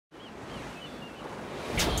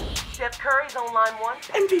Steph Curry's on line 1.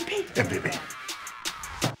 MVP.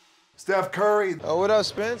 Steph Curry. Oh, what up,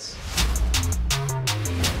 Spence?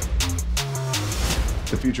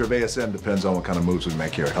 The future of ASM depends on what kind of moves we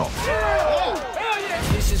make here at home.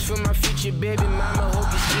 This is for my future baby mama.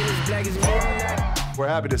 Hope your skin is black as midnight. We're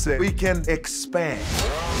happy to say we can expand.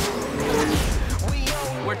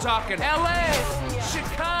 We're talking LA,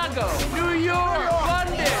 Chicago, New York,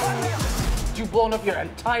 London. You've blown up your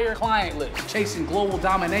entire client list, chasing global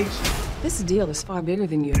domination. This deal is far bigger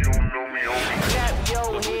than you.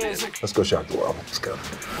 Let's go shock the world. Let's go.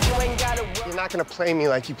 You're not gonna play me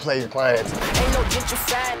like you play your clients.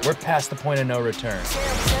 We're past the point of no return.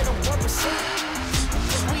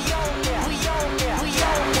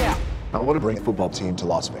 I want to bring a football team to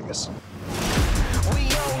Las Vegas.